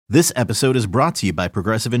This episode is brought to you by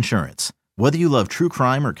Progressive Insurance. Whether you love true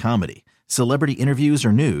crime or comedy, celebrity interviews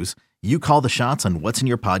or news, you call the shots on what's in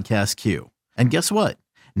your podcast queue. And guess what?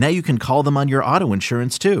 Now you can call them on your auto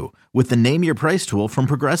insurance too with the Name Your Price tool from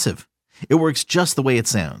Progressive. It works just the way it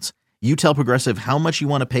sounds. You tell Progressive how much you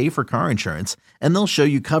want to pay for car insurance, and they'll show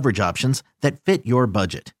you coverage options that fit your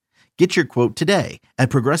budget. Get your quote today at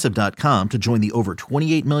Progressive.com to join the over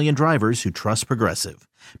 28 million drivers who trust Progressive.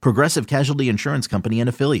 Progressive Casualty Insurance Company and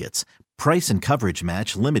Affiliates. Price and coverage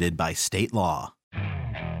match limited by state law.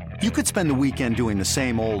 You could spend the weekend doing the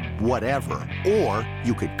same old whatever, or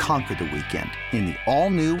you could conquer the weekend in the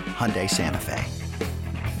all-new Hyundai Santa Fe.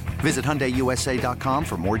 Visit HyundaiUSA.com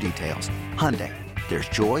for more details. Hyundai, there's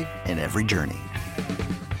joy in every journey.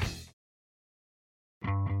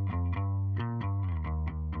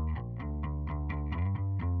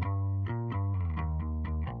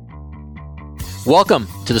 Welcome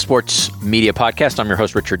to the Sports Media Podcast. I'm your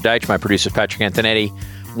host, Richard Deitch. My producer is Patrick Antonetti.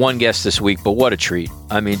 One guest this week, but what a treat.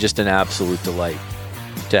 I mean, just an absolute delight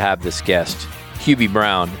to have this guest. Hubie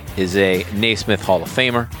Brown is a Naismith Hall of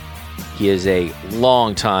Famer. He is a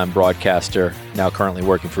longtime broadcaster, now currently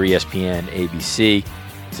working for ESPN ABC.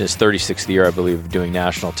 It's his 36th year, I believe, of doing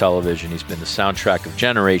national television. He's been the soundtrack of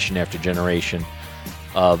generation after generation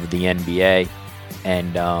of the NBA.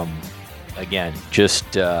 And again, just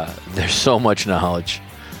there's so much knowledge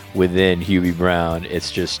within Hubie Brown. It's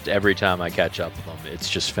just every time I catch up with him, it's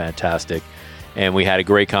just fantastic. And we had a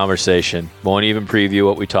great conversation. Won't even preview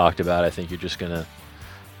what we talked about. I think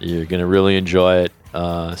you're gonna really enjoy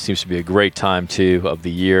it. Seems to be a great time too of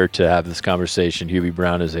the year to have this conversation. Hubie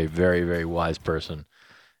Brown is a very, very wise person,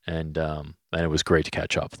 and it was great to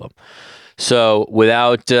catch up with him. So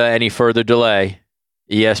without any further delay,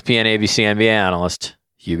 ESPN ABC NBA analyst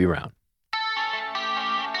Hubie Brown.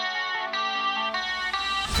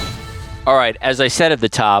 All right, as I said at the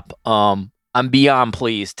top, I'm beyond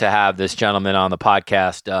pleased to have this gentleman on the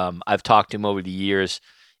podcast. I've talked to him over the years.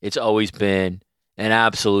 It's always been an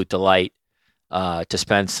absolute delight to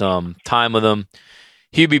spend some time with him.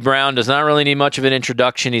 Hubie Brown does not really need much of an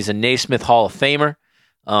introduction. He's a Naismith Hall of Famer.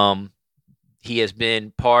 He has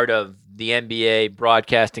been part of the NBA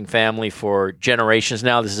broadcasting family for generations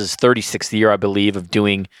now. This is his 36th year, I believe, of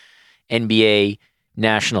doing NBA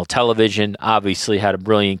national television. Obviously had a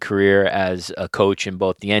brilliant career as a coach in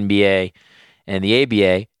both the NBA and the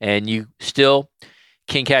ABA. And you still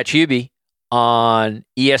can catch Hubie on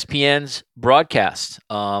ESPN's broadcast.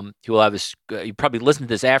 He will have his, you probably listen to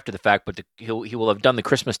this after the fact, but he will have done the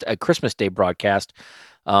Christmas Day broadcast,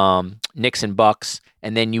 Knicks and Bucks,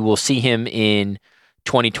 and then you will see him in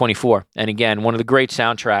 2024. And again, one of the great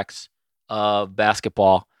soundtracks of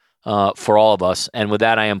basketball for all of us. And with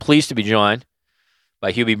that, I am pleased to be joined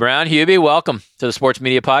by Hubie Brown. Hubie, welcome to the Sports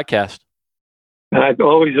Media Podcast.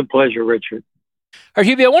 Always a pleasure, Richard. All right,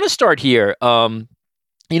 Hubie, I want to start here.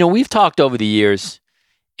 We've talked over the years,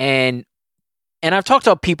 and I've talked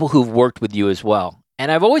about people who've worked with you as well.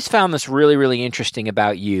 And I've always found this really, really interesting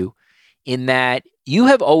about you in that you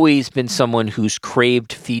have always been someone who's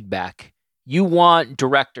craved feedback. You want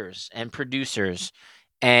directors and producers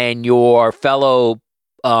and your fellow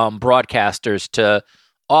broadcasters to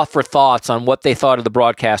offer thoughts on what they thought of the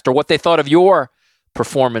broadcast or what they thought of your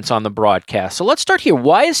performance on the broadcast. So let's start here.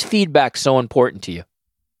 Why is feedback so important to you?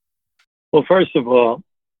 Well, first of all,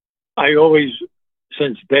 I always,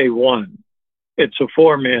 since day one, it's a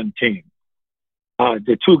four-man team.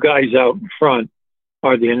 The two guys out in front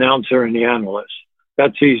are the announcer and the analyst.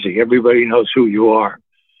 That's easy. Everybody knows who you are.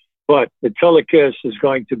 But the telecast is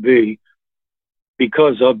going to be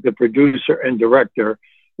because of the producer and director,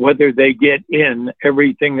 whether they get in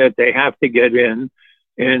everything that they have to get in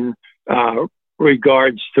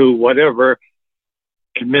regards to whatever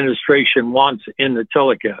administration wants in the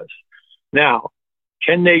telecast. Now,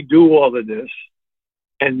 can they do all of this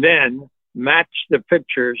and then match the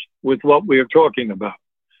pictures with what we are talking about?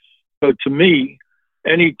 So to me,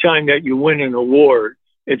 anytime that you win an award,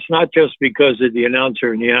 it's not just because of the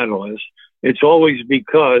announcer and the analyst. It's always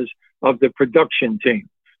because of the production team,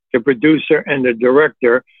 the producer and the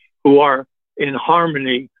director, who are in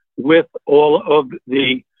harmony with all of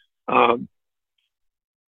the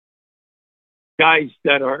guys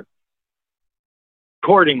that are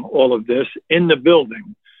courting all of this in the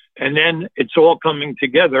building. And then it's all coming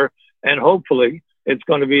together, and hopefully it's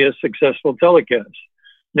going to be a successful telecast.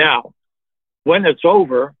 Now, when it's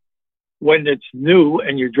over, when it's new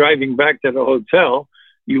and you're driving back to the hotel,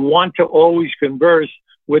 you want to always converse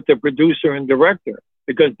with the producer and director,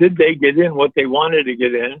 because did they get in what they wanted to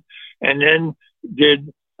get in? And then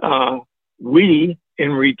did we,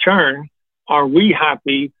 in return, are we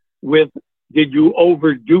happy with did you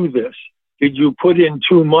overdo this? Did you put in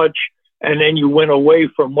too much and then you went away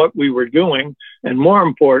from what we were doing? And more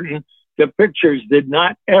important, the pictures did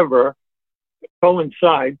not ever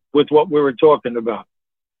coincide with what we were talking about.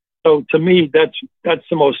 So to me, that's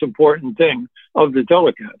the most important thing of the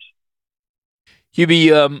telecast.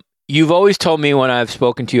 Hubie, you've always told me when I've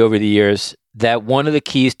spoken to you over the years that one of the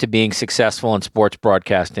keys to being successful in sports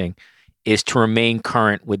broadcasting is to remain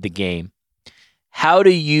current with the game. How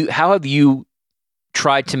have you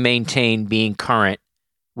tried to maintain being current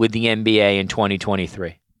with the NBA in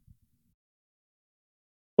 2023?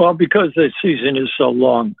 Well, because the season is so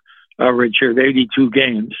long, Richard, 82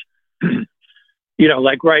 games.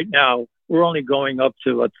 Like right now, we're only going up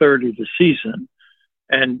to a third of the season.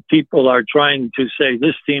 And people are trying to say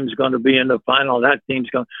this team's going to be in the final, that team's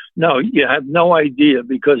going. No, you have no idea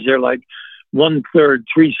because they're like 1/3,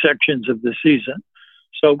 3 sections of the season.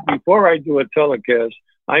 So before I do a telecast,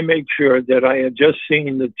 I make sure that I had just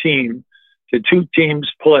seen the two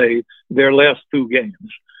teams play their last 2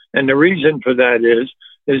 games. And the reason for that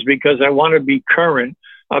is because I want to be current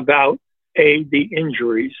about A, the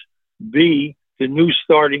injuries, B, the new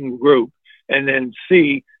starting group, and then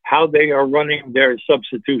C, how they are running their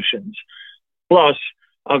substitutions, plus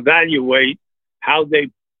evaluate how they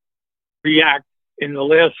react in the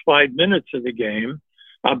last 5 minutes of the game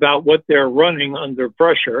about what they're running under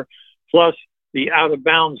pressure, plus the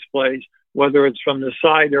out-of-bounds plays, whether it's from the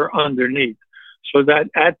side or underneath. So that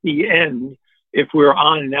at the end, if we're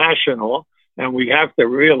on national, and we have to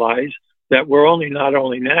realize that we're not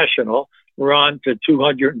only national, we're on to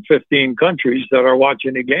 215 countries that are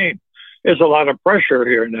watching the game. There's a lot of pressure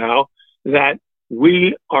here now that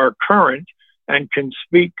we are current and can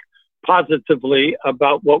speak positively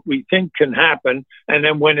about what we think can happen. And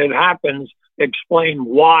then when it happens, explain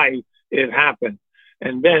why it happened.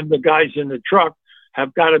 And then the guys in the truck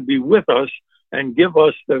have got to be with us and give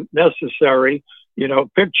us the necessary,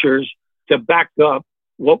 pictures to back up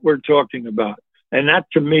what we're talking about. And that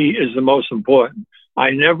to me is the most important.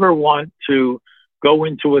 I never want to go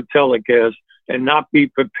into a telecast and not be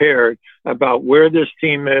prepared about where this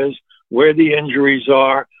team is, where the injuries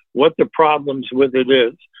are, what the problems with it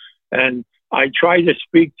is. And I try to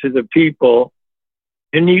speak to the people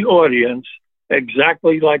in the audience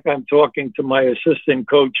exactly like I'm talking to my assistant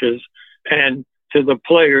coaches and to the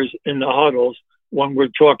players in the huddles when we're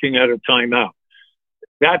talking at a timeout.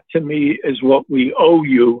 That to me is what we owe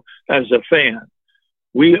you as a fan.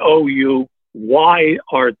 We owe you why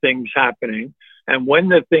are things happening. And when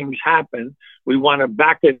the things happen, we want to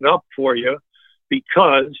back it up for you,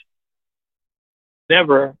 because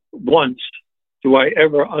never once do I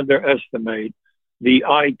ever underestimate the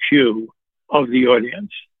IQ of the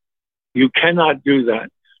audience. You cannot do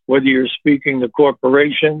that, whether you're speaking to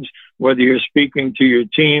corporations, whether you're speaking to your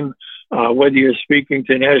team, whether you're speaking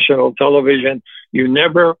to national television. You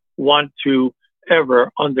never want to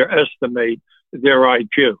ever underestimate their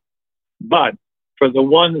IQ. But for the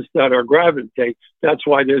ones that are gravitate, that's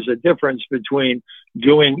why there's a difference between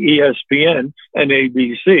doing ESPN and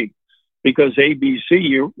ABC. Because ABC,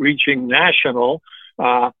 you're reaching national.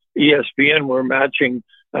 ESPN, we're matching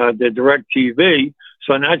the direct TV.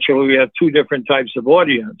 So naturally, we have 2 different types of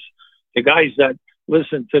audience. The guys that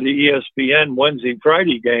listen to the ESPN Wednesday,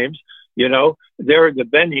 Friday games, they're the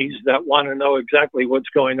bennies that want to know exactly what's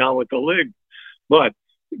going on with the league. But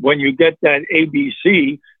when you get that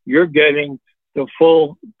ABC, you're getting the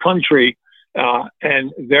full country,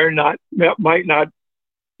 and might not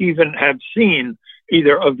even have seen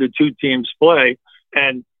either of the 2 teams play,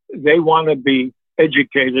 and they want to be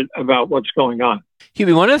educated about what's going on.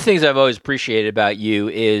 Hubie, one of the things I've always appreciated about you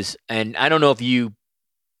is, and I don't know if you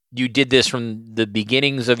did this from the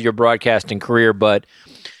beginnings of your broadcasting career, but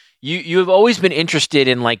you have always been interested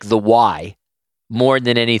in like the why more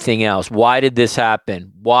than anything else. Why did this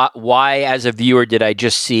happen? Why as a viewer did I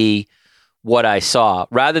just see what I saw,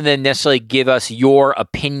 rather than necessarily give us your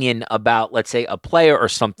opinion about, let's say, a player or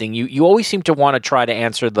something? You always seem to want to try to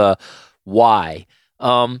answer the why.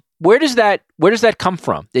 Where does that come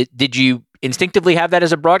from? Did you instinctively have that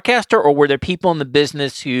as a broadcaster, or were there people in the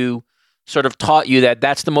business who sort of taught you that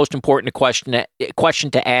that's the most important question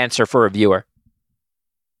to answer for a viewer?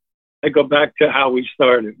 I go back to how we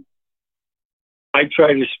started. I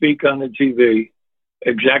try to speak on the TV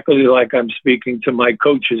exactly like I'm speaking to my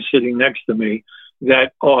coaches sitting next to me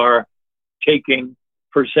that are taking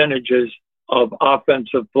percentages of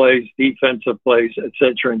offensive plays, defensive plays, et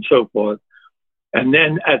cetera, and so forth. And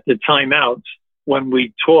then at the timeouts, when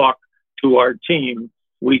we talk to our team,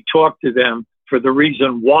 we talk to them for the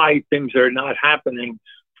reason why things are not happening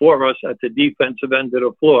for us at the defensive end of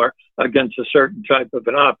the floor against a certain type of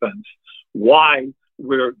an offense. why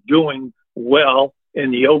we're doing well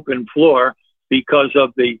in the open floor because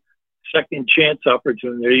of the second chance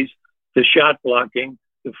opportunities, the shot blocking,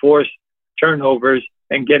 the forced turnovers,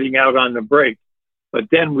 and getting out on the break. But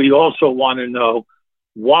then we also want to know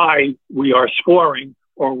why we are scoring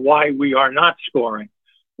or why we are not scoring.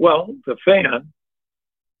 Well, the fan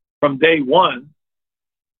from day one,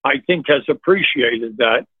 I think, has appreciated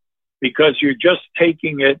that, because you're just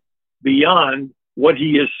taking it beyond what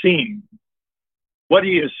he is seeing. What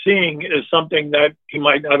he is seeing is something that he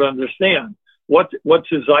might not understand. What's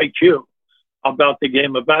his IQ about the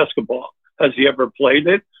game of basketball? Has he ever played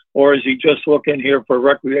it, or is he just looking here for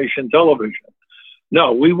recreation television?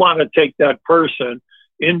 No, we want to take that person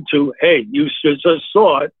into, hey, you just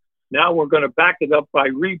saw it. Now we're going to back it up by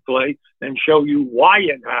replay and show you why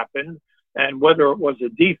it happened and whether it was a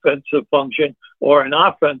defensive function or an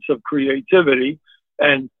offensive creativity.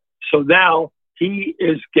 And so now he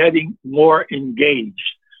is getting more engaged.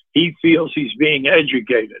 He feels he's being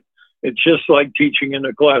educated. It's just like teaching in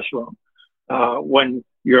a classroom. When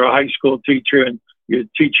you're a high school teacher and you're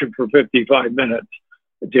teaching for 55 minutes,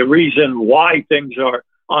 the reason why things are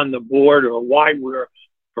on the board or why we're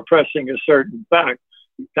professing a certain fact,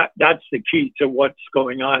 that's the key to what's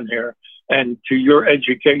going on here and to your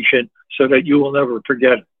education so that you will never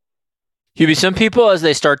forget it. Hubie, some people, as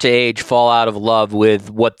they start to age, fall out of love with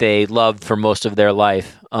what they loved for most of their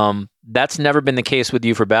life. That's never been the case with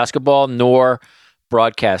you for basketball nor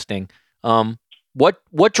broadcasting.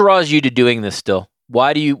 What draws you to doing this still?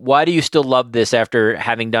 Why do you still love this after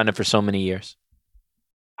having done it for so many years?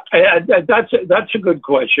 That's a good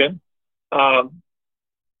question.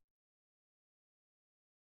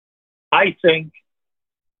 I think,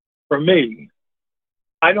 for me,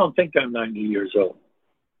 I don't think I'm 90 years old.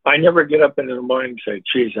 I never get up in the morning and say,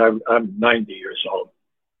 geez, I'm 90 years old.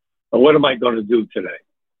 What am I going to do today?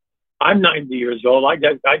 I'm 90 years old. I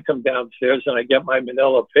come downstairs and I get my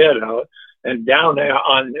manila pad out, and down there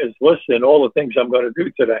on is listed all the things I'm going to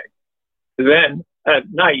do today. Then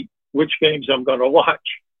at night, which games I'm going to watch.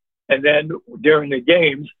 And then during the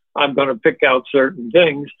games, I'm going to pick out certain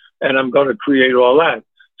things and I'm going to create all that.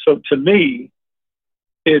 So to me,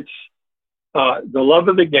 it's the love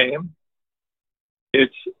of the game.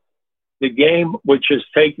 It's the game which is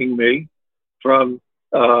taking me from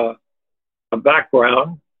a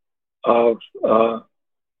background of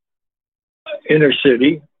inner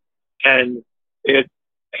city, and it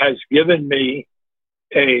has given me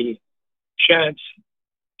a chance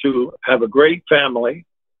to have a great family,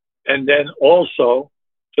 and then also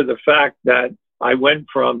to the fact that I went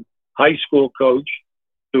from high school coach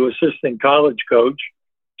to assistant college coach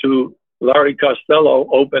to Larry Costello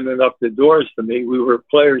opening up the doors to me. We were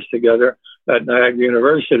players together at Niagara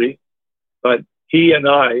University, but he and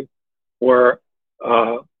I were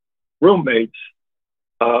roommates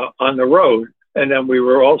on the road. And then we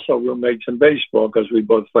were also roommates in baseball because we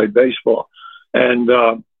both played baseball. And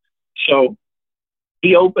so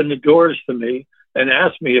he opened the doors to me and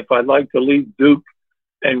asked me if I'd like to leave Duke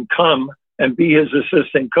and come and be his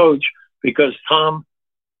assistant coach, because Tom,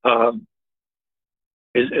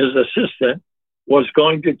 his assistant, was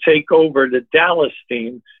going to take over the Dallas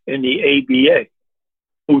team in the ABA,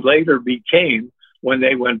 who later became, when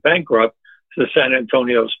they went bankrupt, the San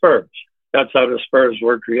Antonio Spurs. That's how the Spurs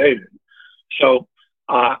were created. So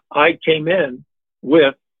I came in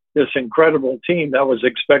with this incredible team that was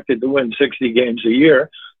expected to win 60 games a year,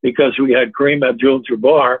 because we had Kareem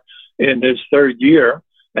Abdul-Jabbar in his third year,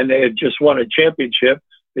 and they had just won a championship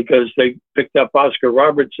because they picked up Oscar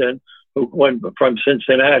Robertson, who went from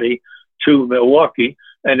Cincinnati to Milwaukee.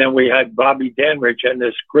 And then we had Bobby Danrich and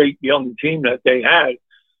this great young team that they had.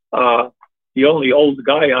 The only old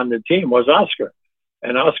guy on the team was Oscar.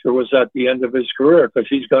 And Oscar was at the end of his career because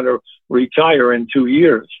he's going to retire in 2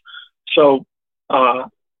 years. So I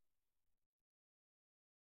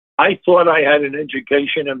thought I had an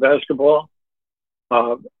education in basketball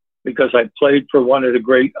because I played for one of the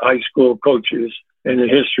great high school coaches in the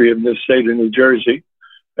history of this state of New Jersey,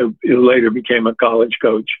 who later became a college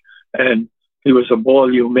coach. And he was a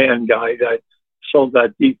ball you man guy that sold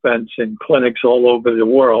that defense in clinics all over the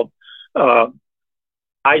world. I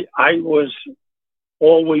was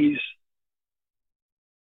always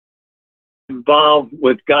involved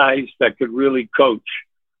with guys that could really coach.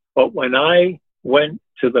 But when I went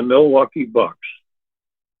to the Milwaukee Bucks,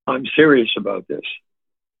 I'm serious about this,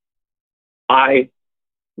 I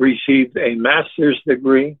received a master's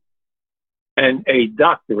degree and a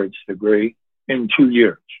doctorate's degree in 2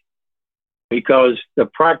 years, because the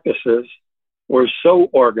practices were so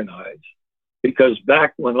organized. Because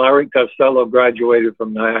back when Larry Costello graduated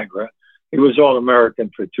from Niagara, He was All-American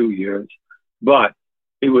for 2 years, but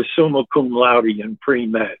he was summa cum laude in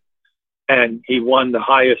pre-med. And he won the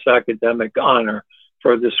highest academic honor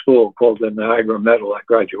for the school, called the Niagara Medal at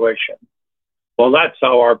graduation. Well, that's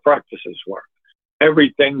how our practices work.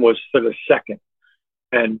 Everything was to the second.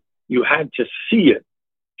 And you had to see it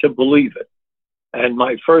to believe it. And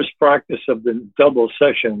my first practice of the double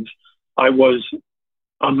sessions, I was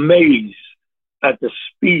amazed at the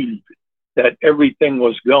speed that everything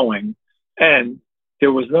was going. And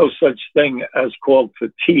there was no such thing as called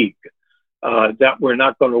fatigue, that we're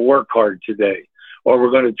not going to work hard today, or we're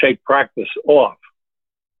going to take practice off.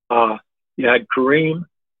 You had Kareem,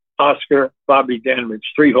 Oscar, Bobby Danridge,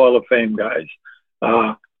 3 Hall of Fame guys,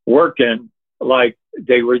 working like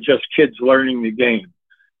they were just kids learning the game.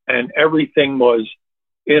 And everything was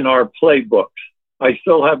in our playbooks. I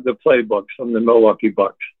still have the playbooks from the Milwaukee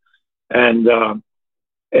Bucks. And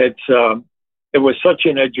it was such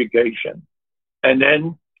an education. And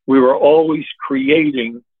then we were always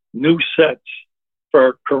creating new sets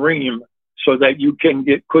for Kareem so that you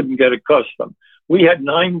couldn't get accustomed. We had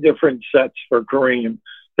 9 different sets for Kareem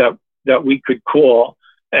that we could call,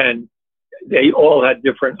 and they all had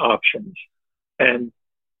different options. And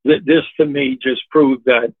this to me just proved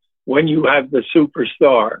that when you have the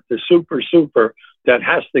superstar, the super that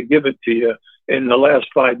has to give it to you in the last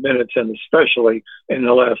 5 minutes, and especially in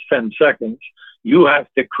the last 10 seconds, you have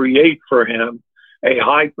to create for him a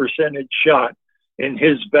high percentage shot in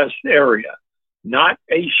his best area. Not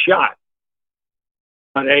a shot,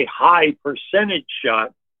 but a high percentage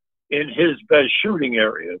shot in his best shooting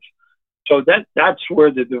areas. So that's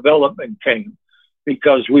where the development came,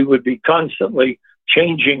 because we would be constantly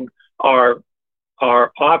changing our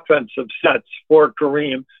offensive sets for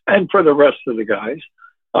Kareem and for the rest of the guys.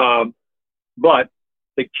 But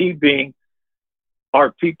the key being,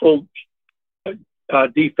 are people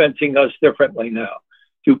defending us differently now?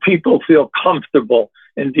 Do people feel comfortable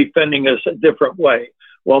in defending us a different way?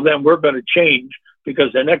 Well, then we're going to change,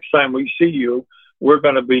 because the next time we see you, we're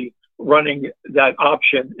going to be running that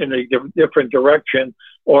option in a different direction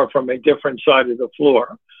or from a different side of the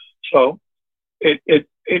floor. So it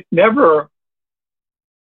never,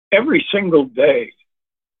 every single day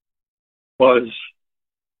was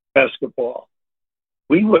basketball.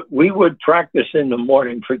 We would practice in the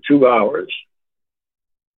morning for 2 hours,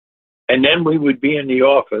 and then we would be in the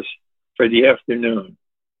office for the afternoon.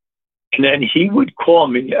 And then he would call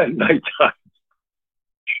me at nighttime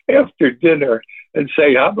after dinner and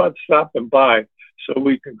say, how about stopping by so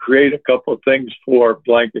we can create a couple of things for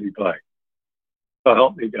blankety blank? So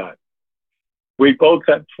help me God. We both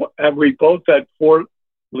had 4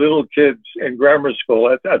 little kids in grammar school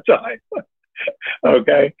at that time.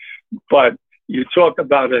 Okay. But you talk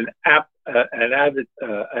about an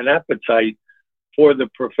appetite for the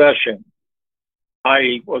profession.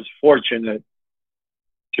 I was fortunate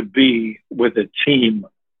to be with a team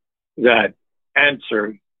that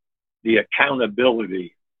answered the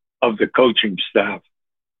accountability of the coaching staff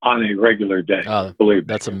on a regular day. Believe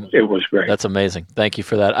me, it was great. That's amazing. Thank you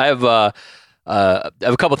for that. I have a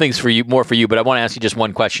couple things for you, but I want to ask you just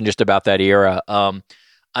one question just about that era.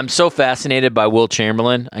 I'm so fascinated by Wilt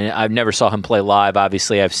Chamberlain. I've never saw him play live.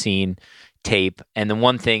 Obviously, I've seen tape. And the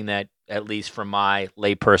one thing that, at least from my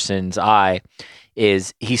layperson's eye,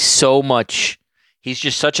 is he's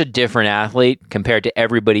just such a different athlete compared to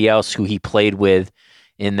everybody else who he played with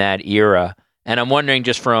in that era. And I'm wondering,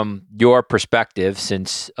 just from your perspective,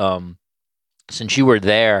 since you were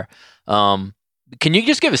there, can you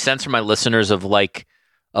just give a sense for my listeners of what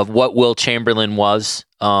Wilt Chamberlain was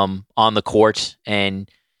on the court? And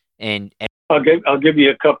I'll give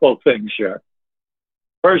you a couple of things here.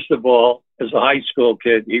 First of all, as a high school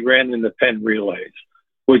kid, he ran in the Penn relays,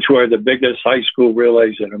 which were the biggest high school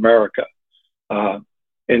relays in America,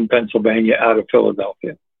 in Pennsylvania, out of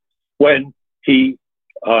Philadelphia. When he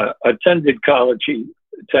attended college, he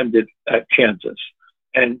attended at Kansas,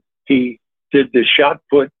 and he did the shot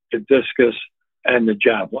put, the discus, and the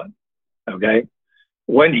javelin. Okay.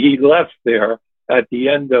 When he left there at the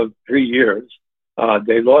end of 3 years,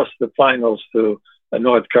 they lost the finals to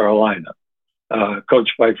North Carolina,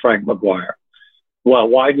 coached by Frank McGuire. Well,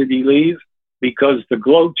 why did he leave? Because the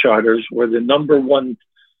Globetrotters were the #1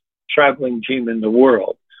 traveling team in the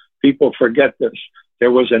world. People forget this.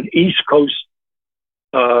 There was an East Coast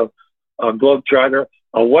Globetrotter,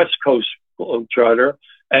 a West Coast Globetrotter,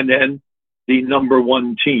 and then the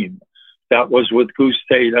 #1 team. That was with Goose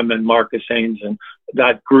Tatum and Marcus Haynes and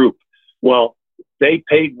that group. Well, they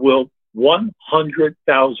paid Wilt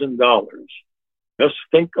 $100,000. Just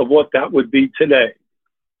think of what that would be today,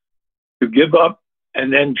 to give up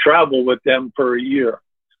and then travel with them for a year.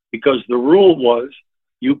 because the rule was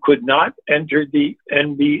you could not enter the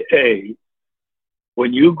NBA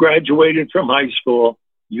when you graduated from high school.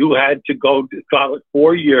 You had to go to college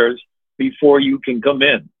 4 years before you can come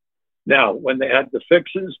in. Now, when they had the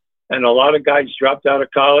fixes and a lot of guys dropped out of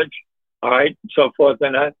college, all right, so forth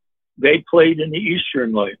and that, they played in the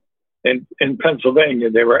Eastern League. In Pennsylvania,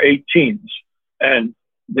 there were 8 teams, and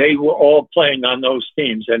they were all playing on those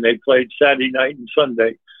teams, and they played Saturday night and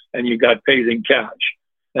Sunday, and you got paid in cash.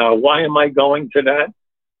 Now, why am I going to that?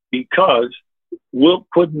 Because Wilt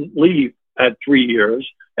couldn't leave at 3 years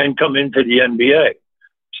and come into the NBA.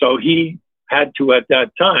 So he had to, at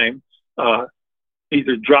that time,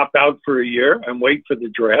 either drop out for a year and wait for the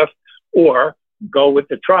draft or go with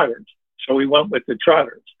the Trotters. So he went with the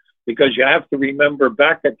Trotters, because you have to remember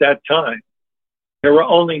back at that time, there were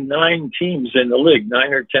only 9 teams in the league,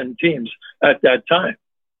 9 or 10 teams at that time.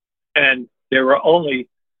 And there were only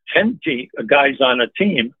 10 guys on a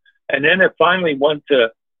team. And then it finally went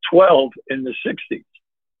to 12 in the 60s.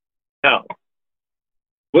 Now,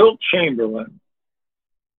 Wilt Chamberlain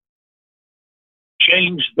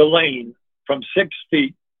changed the lane from 6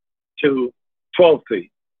 feet to 12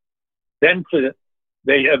 feet. Then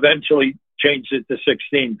they eventually changed it to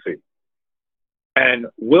 16 feet. And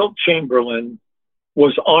Wilt Chamberlain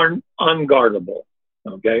was unguardable,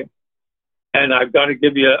 okay? And I've got to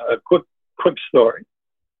give you a quick story.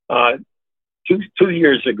 2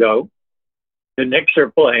 years ago, the Knicks are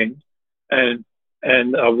playing, and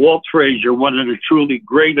Walt Frazier, one of the truly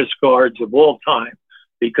greatest guards of all time,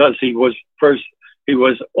 because he was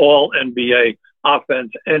all NBA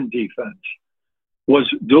offense and defense, was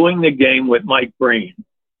doing the game with Mike Breen.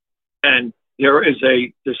 And there is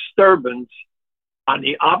a disturbance on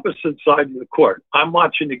the opposite side of the court. I'm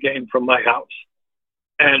watching the game from my house,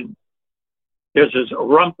 and there's this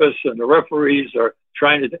rumpus, and the referees are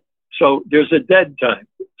trying to. So there's a dead time.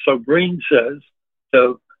 So Breen says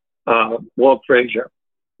to Walt Frazier,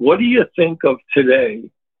 "What do you think of today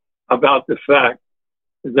about the fact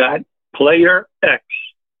that player X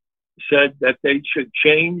said that they should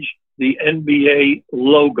change the NBA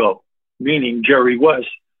logo," meaning Jerry West,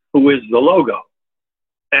 who is the logo?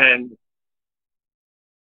 And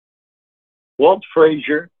Walt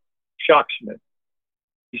Frazier shocks me.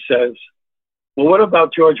 He says, "Well, what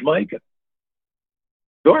about George Mikan?"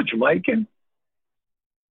 George Mikan?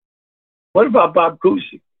 What about Bob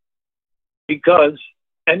Cousy? Because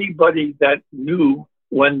anybody that knew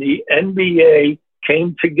when the NBA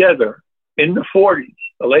came together in the 40s,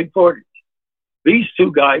 the late 40s, these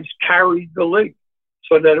 2 guys carried the league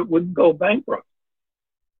so that it wouldn't go bankrupt.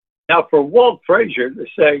 Now, for Walt Frazier to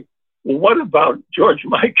say, "Well, what about George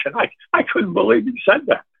Mikan?" I couldn't believe he said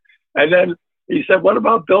that. And then he said, "What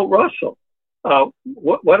about Bill Russell?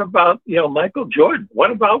 What about, Michael Jordan?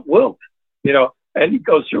 What about Wilt?" And he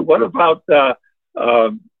goes through, "What about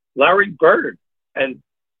Larry Bird?" And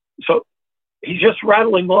so he's just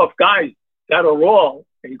rattling off guys that are all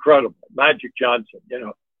incredible. Magic Johnson,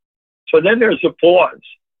 So then there's a pause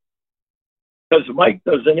because Mike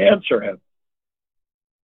doesn't answer him.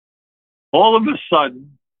 All of a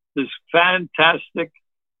sudden, this fantastic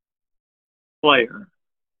player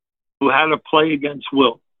who had to play against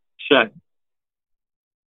Wilt said,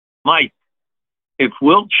 "Mike, if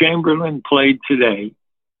Wilt Chamberlain played today,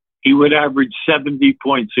 he would average 70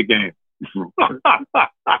 points a game."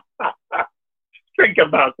 Think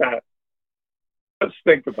about that. Let's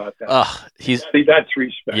think about that. See, that's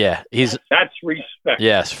respect. Yeah, that's respect.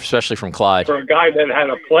 Yes, especially from Clyde. For a guy that had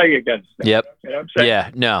to play against him. Yep. You know what I'm saying?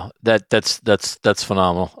 Yeah, no, that's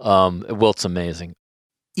phenomenal. Wilt's amazing.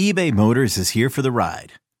 eBay Motors is here for the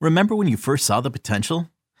ride. Remember when you first saw the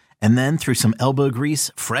potential? And then through some elbow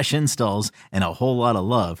grease, fresh installs, and a whole lot of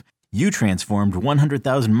love, you transformed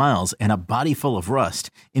 100,000 miles and a body full of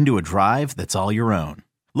rust into a drive that's all your own.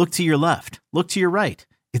 Look to your left. Look to your right.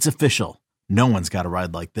 It's official. No one's got a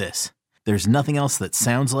ride like this. There's nothing else that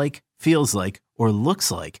sounds like, feels like, or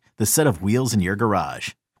looks like the set of wheels in your garage.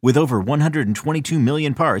 With over 122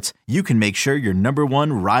 million parts, you can make sure your number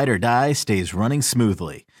one ride or die stays running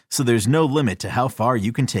smoothly. So there's no limit to how far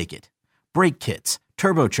you can take it. Brake kits,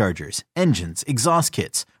 turbochargers, engines, exhaust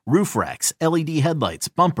kits, roof racks, LED headlights,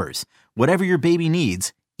 bumpers, whatever your baby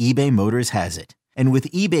needs, eBay Motors has it. And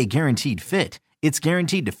with eBay Guaranteed Fit, it's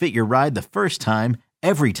guaranteed to fit your ride the first time,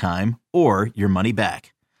 every time, or your money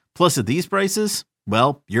back. Plus, at these prices,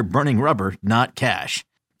 well, you're burning rubber, not cash.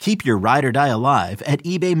 Keep your ride or die alive at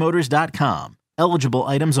ebaymotors.com. Eligible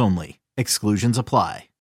items only. Exclusions apply.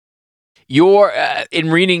 In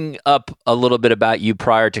reading up a little bit about you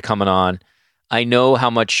prior to coming on, I know how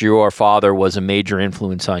much your father was a major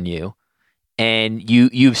influence on you. And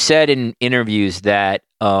you've said in interviews that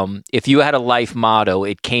if you had a life motto,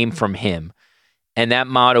 it came from him. And that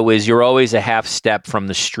motto is, you're always a half step from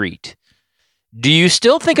the street. Do you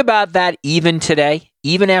still think about that even today,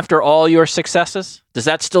 even after all your successes? Does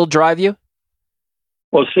that still drive you?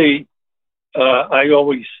 Well, see, I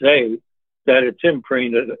always say that it's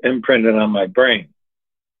imprinted on my brain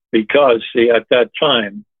because, see, at that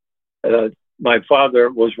time, my father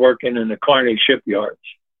was working in the Kearney shipyards.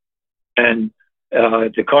 And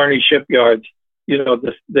the Kearney shipyards, you know,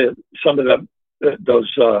 some of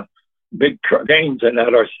those big cranes and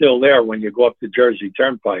that are still there when you go up the Jersey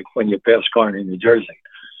Turnpike, when you pass Kearney, New Jersey.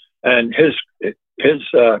 And his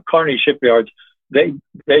Kearney shipyards, they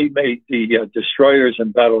made the destroyers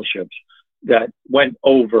and battleships that went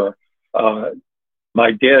over.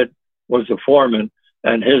 My dad was a foreman,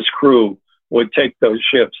 and his crew would take those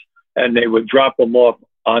ships and they would drop them off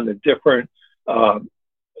on the different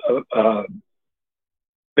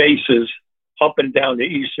bases up and down the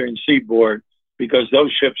eastern seaboard, because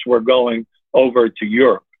those ships were going over to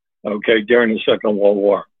Europe, okay, during the Second World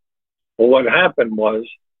War. Well, what happened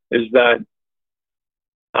is that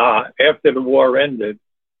after the war ended,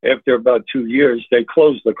 after about 2 years, they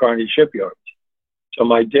closed the Kearney shipyards. So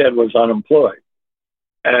my dad was unemployed,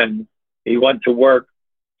 and he went to work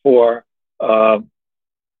for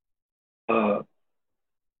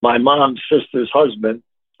my mom's sister's husband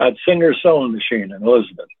at Singer Sewing Machine in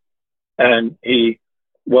Elizabeth, and he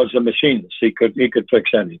was a machinist. He could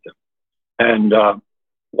fix anything. And well,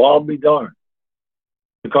 I'll be darned,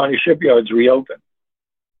 the Kearney shipyards reopened,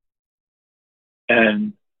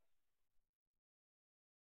 and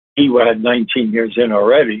he had 19 years in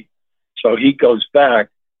already. So he goes back,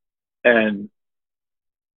 and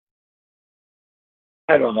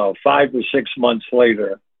I don't know, 5 or 6 months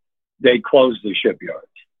later, they closed the shipyards.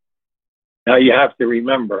 Now you have to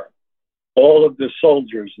remember, all of the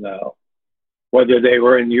soldiers now, whether they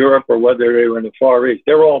were in Europe or whether they were in the Far East,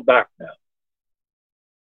 they're all back now.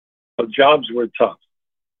 So jobs were tough.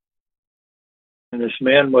 And this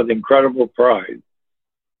man with incredible pride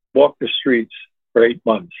walked the streets for 8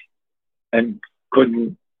 months and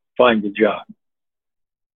couldn't find a job.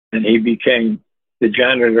 And he became the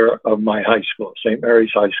janitor of my high school, St.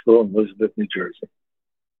 Mary's High School in Elizabeth, New Jersey.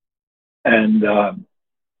 And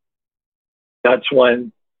that's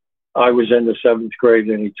when I was in the 7th grade,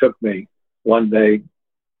 and he took me one day.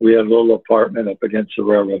 We had a little apartment up against the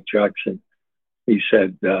railroad tracks, and he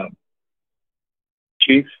said,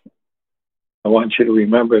 Chief, I want you to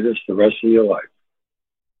remember this the rest of your life.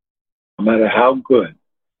 No matter how good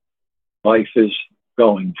life is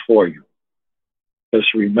going for you,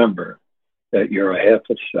 just remember that you're a half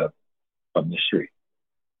a step from the street.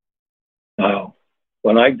 Now,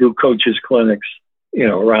 when I do coaches clinics, you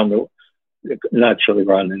know, naturally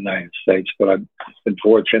around the United States, but I've been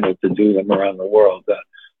fortunate to do them around the world.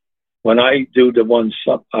 When I do the ones,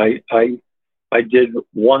 I did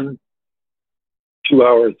 1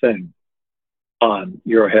 2-hour thing on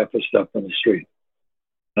you're a half a step from the street.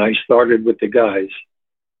 And I started with the guys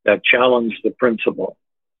that challenged the principal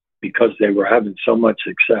because they were having so much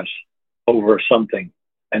success over something,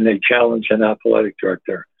 and they challenged an athletic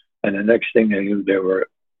director, and the next thing they knew, they were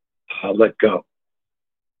let go.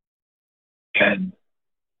 And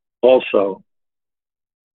also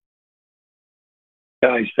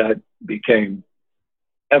guys that became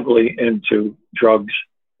heavily into drugs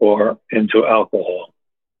or into alcohol,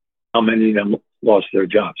 how many of them lost their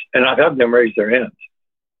jobs? And I have them raise their hands.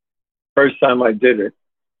 First time I did it,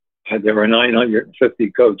 there were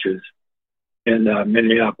 950 coaches in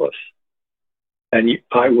Minneapolis. And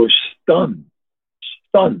I was stunned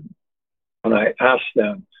when I asked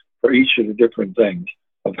them for each of the different things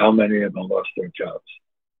of how many of them lost their jobs,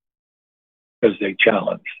 because they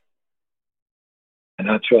challenged. And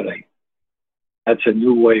that's a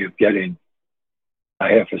new way of getting a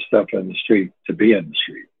half a step in the street to be in the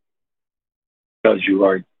street, because you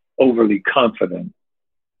are overly confident,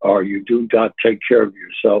 or you do not take care of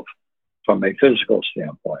yourself from a physical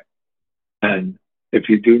standpoint. And if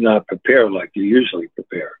you do not prepare like you usually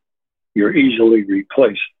prepare, you're easily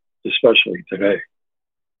replaced, especially today.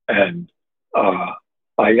 And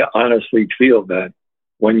I honestly feel that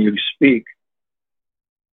when you speak,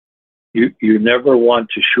 you never want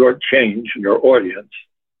to shortchange your audience.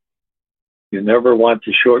 You never want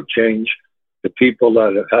to shortchange the people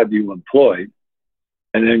that have you employed.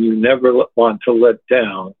 And then you never want to let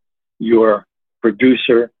down your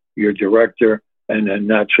producer, your director, and then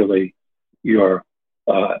naturally you're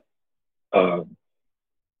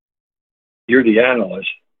the analyst,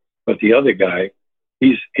 but the other guy,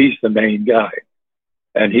 he's the main guy,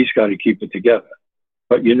 and he's got to keep it together.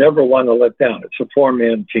 But you never want to let down. It's a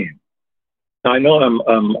 4-man team. I know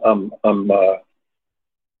I'm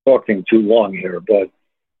talking too long here, but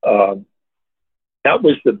that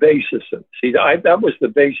was the basis of that was the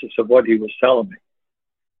basis of what he was telling me,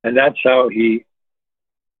 and that's how he's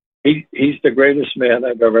the greatest man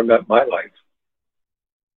I've ever met in my life.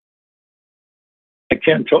 I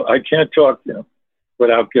can't talk to him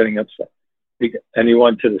without getting upset. And he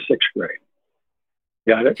went to the 6th grade.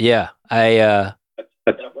 Got it? Yeah, that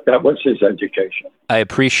was his education. I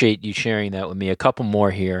appreciate you sharing that with me. A couple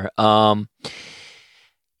more here. You're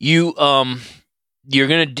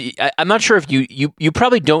gonna. I'm not sure if you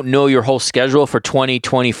probably don't know your whole schedule for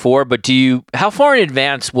 2024, but how far in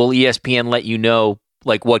advance will ESPN let you know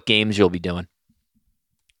like what games you'll be doing?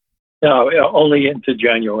 No, only into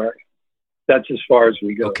January. That's as far as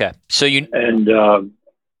we go. Okay, so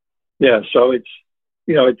so it's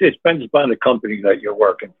it depends upon the company that you're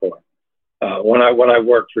working for. When I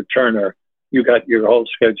worked for Turner, you got your whole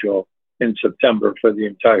schedule in September for the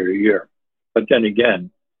entire year. But then again,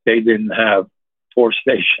 they didn't have 4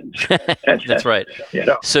 stations. That's right.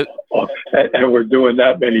 So and we're doing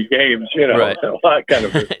that many games. Right. Kind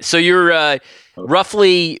of. So you're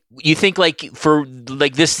roughly, you think like for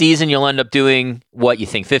like this season, you'll end up doing what you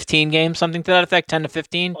think, 15 games, something to that effect, 10 to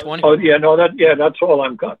 15, 20? Oh yeah, no, that's all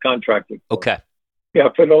I'm contracted for. Okay. Yeah,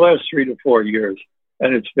 for the last 3 to 4 years,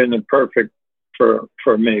 and it's been perfect for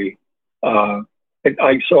me. I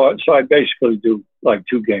basically do like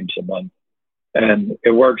 2 games a month, and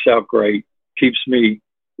it works out great. Keeps me,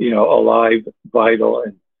 alive, vital,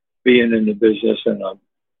 and being in the business and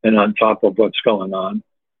on top of what's going on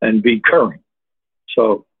and be current.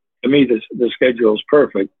 So to me, the schedule is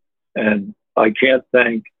perfect, and I can't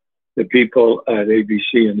thank the people at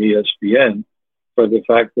ABC and ESPN for the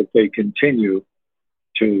fact that they continue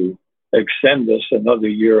to extend this another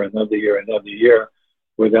year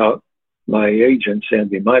without my agent,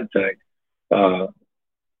 Sandy Montag,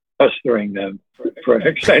 pestering them for an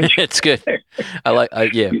extension. It's good. Yeah.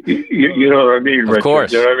 You know what I mean, Richard? Of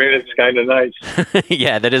course. You know what I mean? It's kind of nice.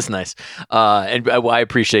 Yeah, that is nice. And I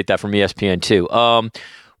appreciate that from ESPN too.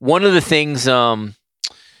 One of the things,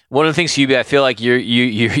 Hubie, I feel like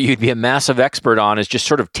you'd be a massive expert on is just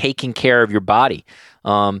sort of taking care of your body.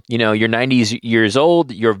 You're 90 years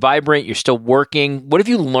old, you're vibrant, you're still working. What have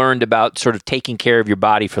you learned about sort of taking care of your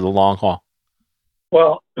body for the long haul?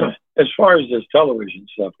 Well, as far as this television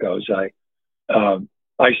stuff goes, I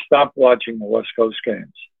stopped watching the West Coast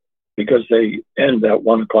games because they end at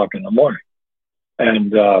 1:00 in the morning.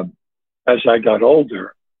 And as I got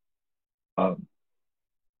older, I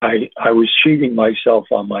was cheating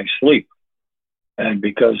myself on my sleep. And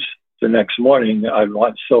because the next morning I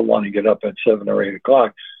still want to get up at 7 or 8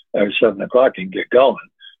 o'clock, or 7 o'clock and get going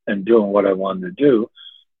and doing what I wanted to do.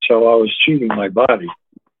 So I was cheating my body.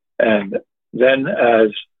 And then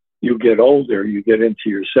as you get older, you get into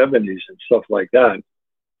your 70s and stuff like that.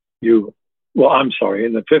 In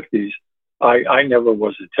the 50s, I never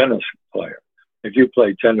was a tennis player. If you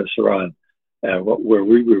played tennis around where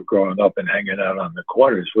we were growing up and hanging out on the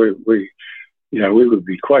corners, we would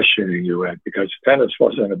be questioning you, Ed, because tennis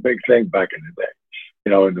wasn't a big thing back in the day,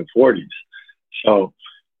 in the 40s. So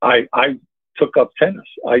I took up tennis.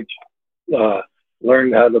 I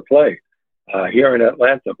learned how to play here in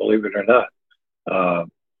Atlanta, believe it or not.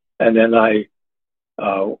 And then I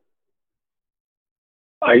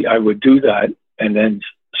would do that, and then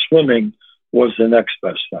swimming was the next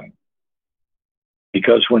best thing.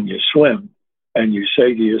 Because when you swim and you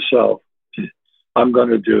say to yourself, I'm going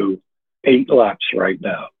to do 8 laps right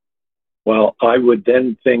now. Well, I would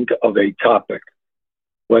then think of a topic,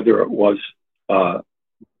 whether it was the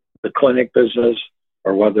clinic business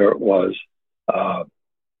or whether it was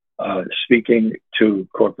speaking to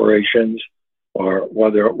corporations or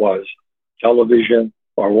whether it was television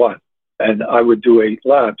or what. And I would do 8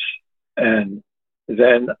 laps, and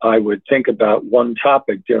then I would think about one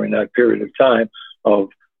topic during that period of time of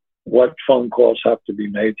what phone calls have to be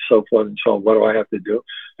made, so forth and so on. What do I have to do?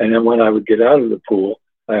 And then when I would get out of the pool,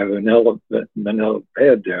 I have an manila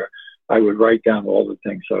pad there. I would write down all the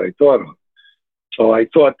things that I thought of. So I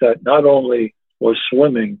thought that not only was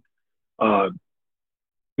swimming,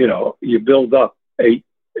 you build up eight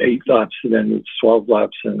laps, and then it's 12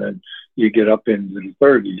 laps, and then you get up into the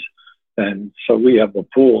 30s. And so we have a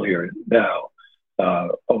pool here now.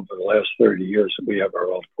 Over the last 30 years, we have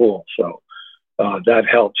our own pool. So that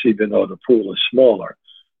helps, even though the pool is smaller.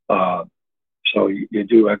 So you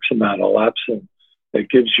do X amount of laps, and it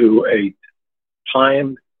gives you a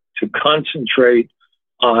time to concentrate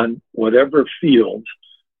on whatever field,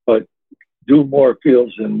 but do more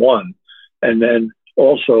fields than one. And then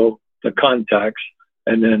also the contacts,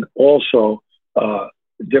 and then also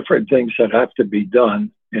different things that have to be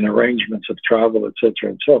done in arrangements of travel, et cetera,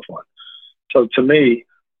 and so forth. So to me,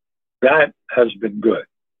 that has been good.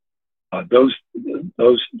 Those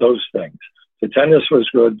things. The tennis was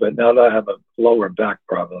good, but now that I have a lower back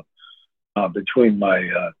problem between my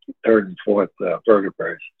third and fourth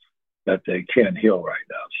vertebrae that they can't heal right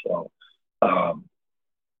now. So,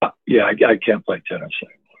 I can't play tennis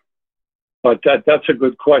anymore. But that's a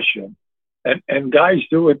good question. And guys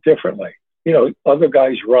do it differently. You know, other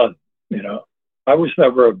guys run, you know. I was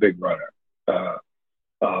never a big runner. I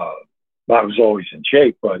was always in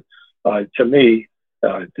shape, but to me,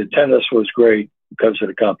 the tennis was great because of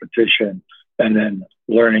the competition and then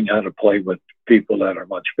learning how to play with people that are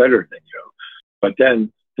much better than you. But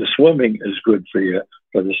then the swimming is good for you,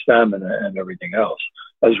 for the stamina and everything else,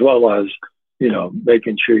 as well as, you know,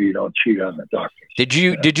 making sure you don't cheat on the doctors. Did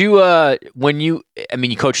you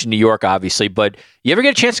coached in New York, obviously, but you ever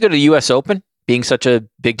get a chance to go to the U.S. Open, being such a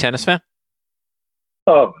big tennis fan?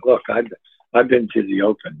 Oh, look, I've been to the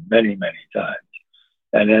Open many, many times.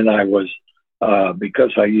 And then I was,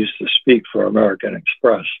 because I used to speak for American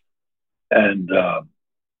Express, and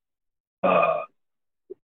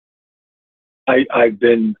I've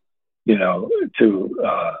been, you know, to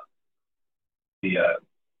the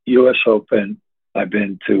U.S. Open. I've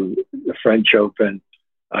been to the French Open,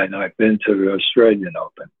 and I've been to the Australian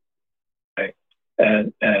Open. Right?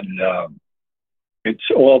 And it's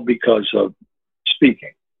all because of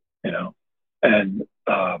speaking, you know, and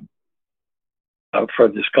for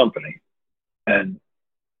this company. And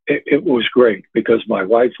it was great because my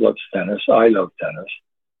wife loves tennis. I love tennis.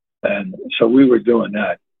 And so we were doing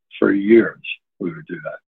that for years. We would do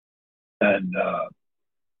that. And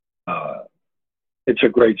it's a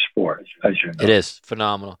great sport, as you know. It is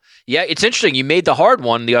phenomenal. Yeah, it's interesting. You made the hard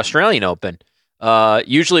one, the Australian Open.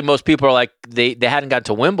 Usually most people are like, they hadn't got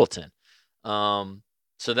to Wimbledon.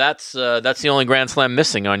 So that's the only Grand Slam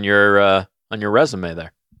missing on your resume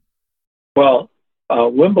there. Well,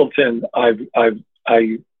 Wimbledon, I've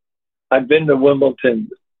been to Wimbledon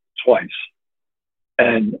twice,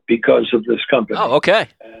 and because of this company. Oh, okay.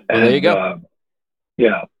 Well, there you go.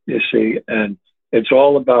 Yeah, you see, and it's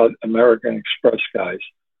all about American Express guys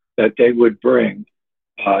that they would bring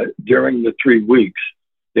during the 3 weeks.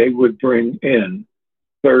 They would bring in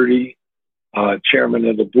 30 chairmen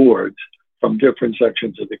of the boards from different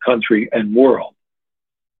sections of the country and world,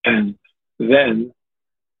 and then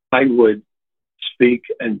I would speak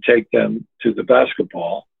and take them to the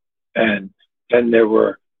basketball. And then there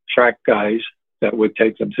were track guys that would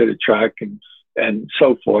take them to the track and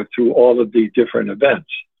so forth through all of the different events.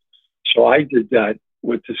 So I did that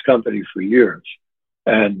with this company for years.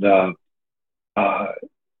 And I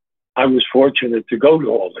was fortunate to go to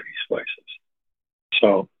all of these places.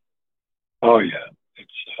 So, oh yeah, it's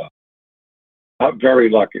I'm very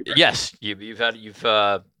lucky. Right? Yes, you've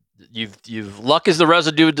luck is the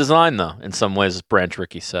residue of design, though. In some ways, as Branch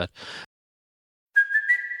Rickey said.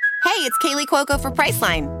 Hey, it's Kaylee Cuoco for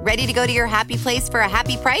Priceline. Ready to go to your happy place for a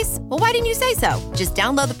happy price? Well, why didn't you say so? Just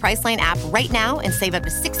download the Priceline app right now and save up to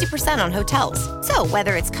 60% on hotels. So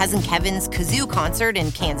whether it's Cousin Kevin's Kazoo Concert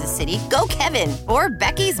in Kansas City, go Kevin, or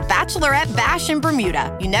Becky's Bachelorette Bash in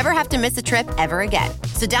Bermuda, you never have to miss a trip ever again.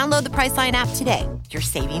 So download the Priceline app today. Your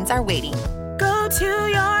savings are waiting. Go to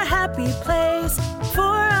your happy place for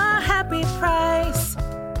a happy price.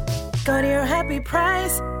 Go to your happy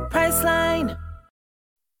price, Priceline.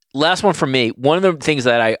 Last one from me. One of the things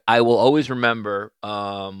that I will always remember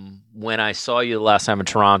when I saw you the last time in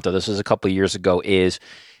Toronto, this was a couple of years ago, is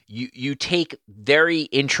you take very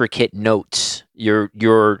intricate notes.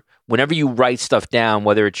 Your whenever you write stuff down,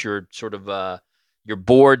 whether it's your sort of your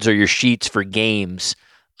boards or your sheets for games,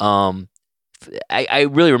 I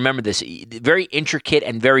really remember this. Very intricate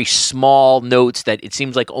and very small notes that it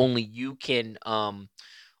seems like only you can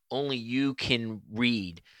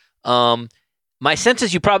read. My sense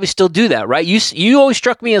is you probably still do that, right? You always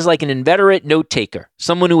struck me as like an inveterate note taker,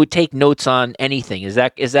 someone who would take notes on anything. Is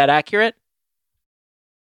that accurate?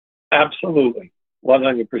 Absolutely,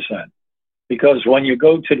 100%. Because when you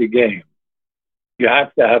go to the game, you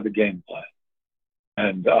have to have a game plan,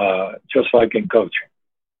 and just like in coaching,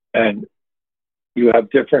 and you have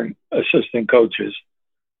different assistant coaches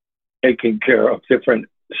taking care of different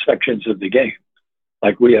sections of the game.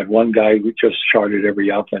 Like we had one guy who just charted every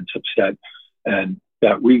offensive set and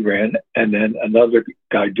that we ran, and then another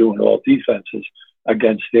guy doing all defenses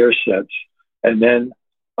against their sets. And then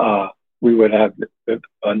we would have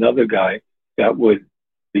another guy that would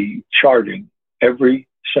be charting every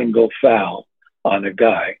single foul on a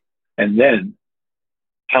guy, and then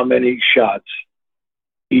how many shots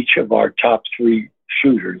each of our top 3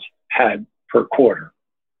 shooters had per quarter.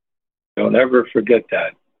 Don't ever forget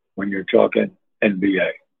that when you're talking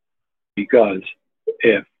NBA. Because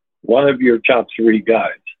if one of your top three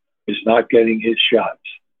guys is not getting his shots,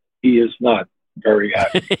 he is not very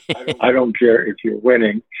happy. I don't care if you're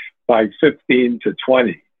winning by 15 to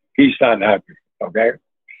 20. He's not happy, okay?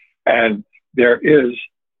 And there is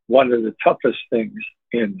one of the toughest things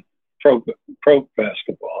in pro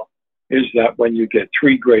basketball is that when you get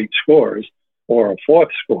three great scores or a fourth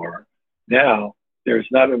scorer, now there's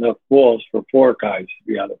not enough balls for four guys to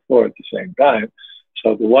be on the floor at the same time.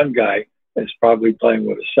 So the one guy is probably playing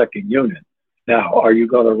with a second unit. Now, are you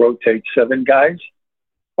going to rotate 7 guys?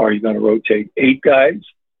 Are you going to rotate 8 guys?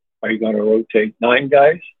 Are you going to rotate 9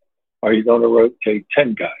 guys? Are you going to rotate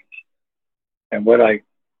 10 guys? And what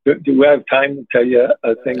do we have time to tell you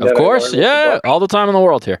a thing? Of course, yeah, all the time in the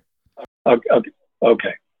world here.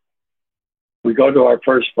 Okay. We go to our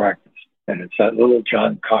first practice, and it's at little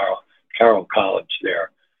John Carroll College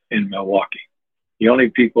there in Milwaukee. The only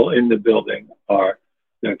people in the building are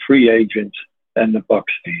the free agents and the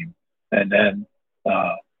Bucks team, and then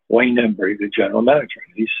Wayne Embry, the general manager.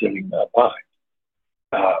 He's sitting by.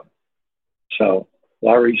 So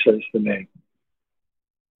Larry says to me,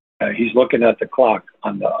 he's looking at the clock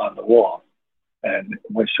on the wall, and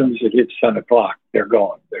as soon as it hits 10 o'clock, they're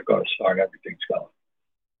going. They're going to start. Everything's going.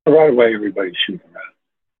 So right away, everybody's shooting around.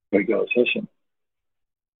 So he goes, listen,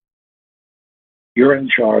 you're in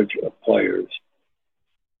charge of players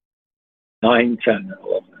 9, 10, and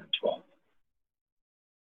 11, and 12.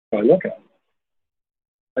 So I look at him.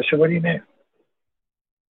 I said, what do you mean?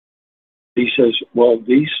 He says, well,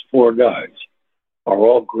 these 4 guys are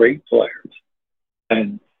all great players,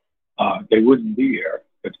 and they wouldn't be here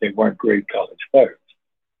if they weren't great college players.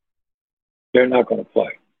 They're not going to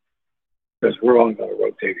play because we're only going to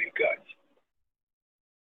rotate 8 guys.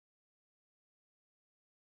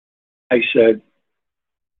 I said,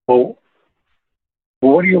 well,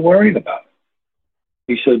 what are you worried about?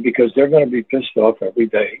 He said, because they're going to be pissed off every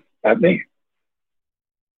day at me.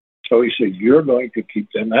 So he said, you're going to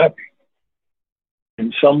keep them happy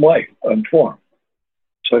in some way, in form.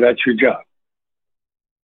 So that's your job.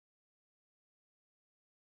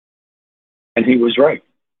 And he was right.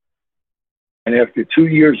 And after 2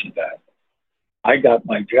 years of that, I got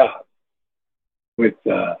my job with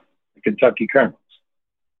the Kentucky Colonels.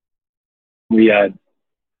 We had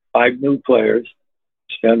 5 new players,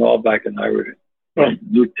 Stan Albeck and I were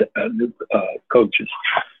new coaches.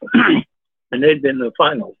 And they'd been in the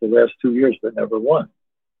finals the last 2 years, but never won.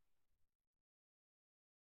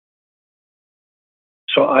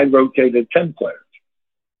 So I rotated 10 players.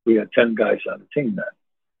 We had 10 guys on the team then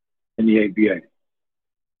in the ABA.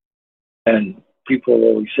 And people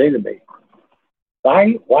always say to me,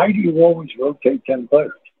 why do you always rotate 10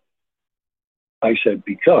 players? I said,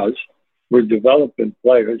 because we're developing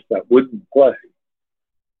players that wouldn't play.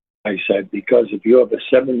 I said, because if you have a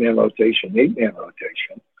 7-man rotation, 8-man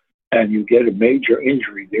rotation, and you get a major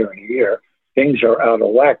injury during the year, things are out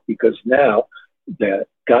of whack because now the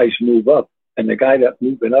guys move up. And the guy that's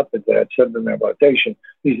moving up into that 7-man rotation,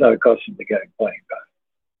 he's not accustomed to getting playing time.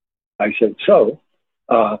 I said, so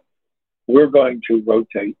we're going to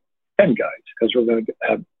rotate 10 guys because we're going to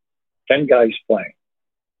have 10 guys playing.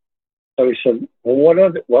 So he said,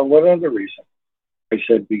 well, what other reason? I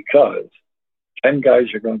said, because 10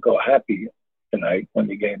 guys are going to go happy tonight when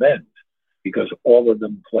the game ends because all of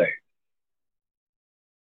them played.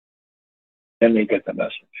 Then they get the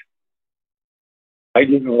message. I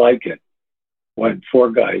didn't like it when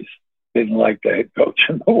 4 guys didn't like the head coach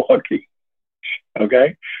in Milwaukee,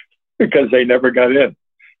 okay? Because they never got in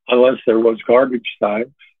unless there was garbage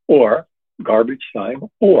time or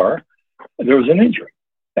there was an injury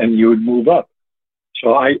and you would move up.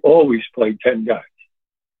 So I always played 10 guys.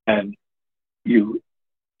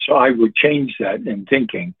 So I would change that in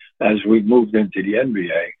thinking as we moved into the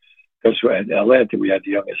NBA, because in Atlanta, we had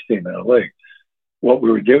the youngest team in the league. What we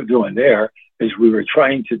were doing there is we were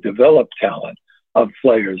trying to develop talent of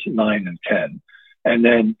players 9 and 10. And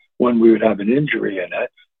then when we would have an injury in it,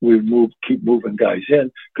 we would keep moving guys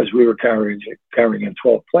in because we were carrying in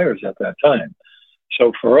 12 players at that time.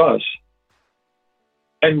 So for us,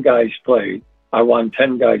 10 guys played. I want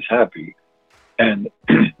 10 guys happy. And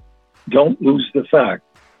don't lose the fact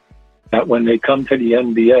that when they come to the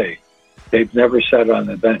NBA, they've never sat on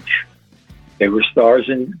the bench. They were stars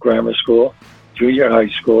in grammar school, junior high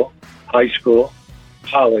school,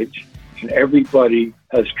 college, and everybody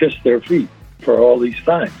has kissed their feet for all these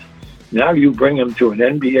times. Now you bring them to an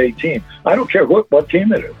NBA team. I don't care what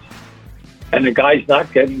team it is. And the guy's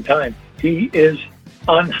not getting time. He is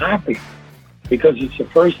unhappy because it's the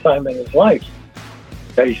first time in his life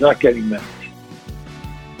that he's not getting minutes.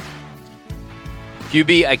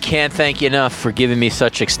 Hubie, I can't thank you enough for giving me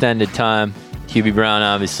such extended time. Hubie Brown,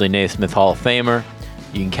 obviously Naismith Hall of Famer.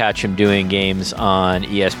 You can catch him doing games on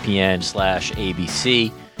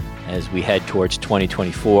ESPN/ABC as we head towards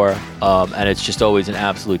 2024. And it's just always an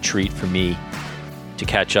absolute treat for me to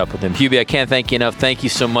catch up with him. Hubie, I can't thank you enough. Thank you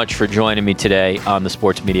so much for joining me today on the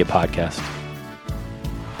Sports Media Podcast.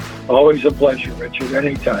 Always a pleasure, Richard.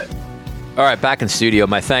 Anytime. All right, back in studio.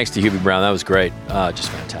 My thanks to Hubie Brown. That was great. Just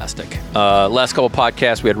fantastic. Last couple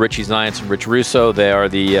podcasts, we had Richie Zients and Rich Russo. They are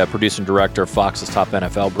the producer and director of Fox's Top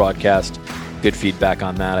NFL broadcast. Good feedback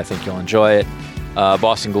on that. I think you'll enjoy it.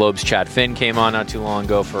 Boston Globe's Chad Finn came on not too long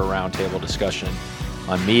ago for a roundtable discussion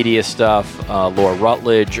on media stuff. Laura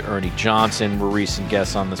Rutledge, Ernie Johnson were recent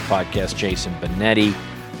guests on this podcast. Jason Benetti,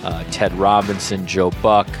 Ted Robinson, Joe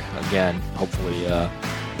Buck. Again, hopefully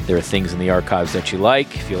there are things in the archives that you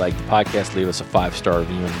like. If you like the podcast, leave us a 5-star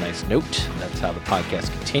review and a nice note. That's how the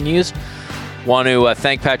podcast continues. Want to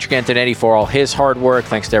thank Patrick Antonetti for all his hard work.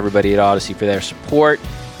 Thanks to everybody at Odyssey for their support.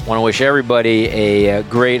 Want to wish everybody a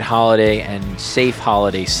great holiday and safe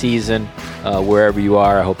holiday season wherever you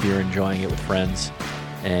are. I hope you're enjoying it with friends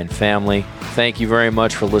and family. Thank you very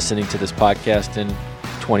much for listening to this podcast in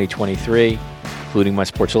 2023, including my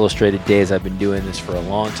Sports Illustrated days. I've been doing this for a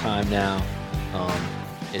long time now.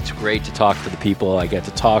 It's great to talk to the people I get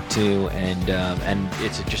to talk to, and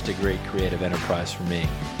it's just a great creative enterprise for me.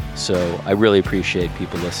 So I really appreciate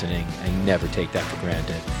people listening. I never take that for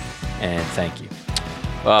granted, and thank you.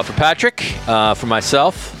 For Patrick, for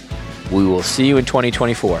myself, we will see you in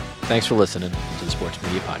 2024. Thanks for listening to the Sports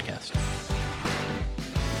Media Podcast.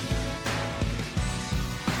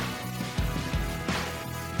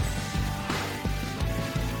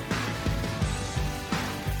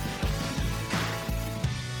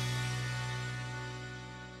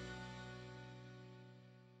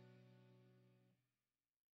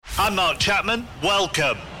 I'm Mark Chapman.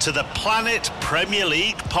 Welcome to the Planet Premier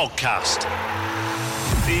League podcast.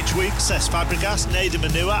 Each week, Cesc Fabregas, Nader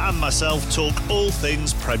Manua and myself talk all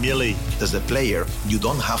things Premier League. As a player, you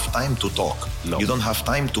don't have time to talk. No. You don't have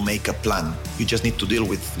time to make a plan. You just need to deal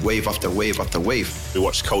with wave after wave after wave. We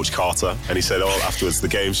watched Coach Carter and he said, afterwards, the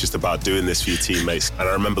game's just about doing this for your teammates. And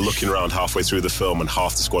I remember looking around halfway through the film and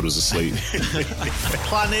half the squad was asleep.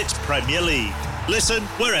 Planet Premier League. Listen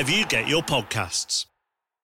wherever you get your podcasts.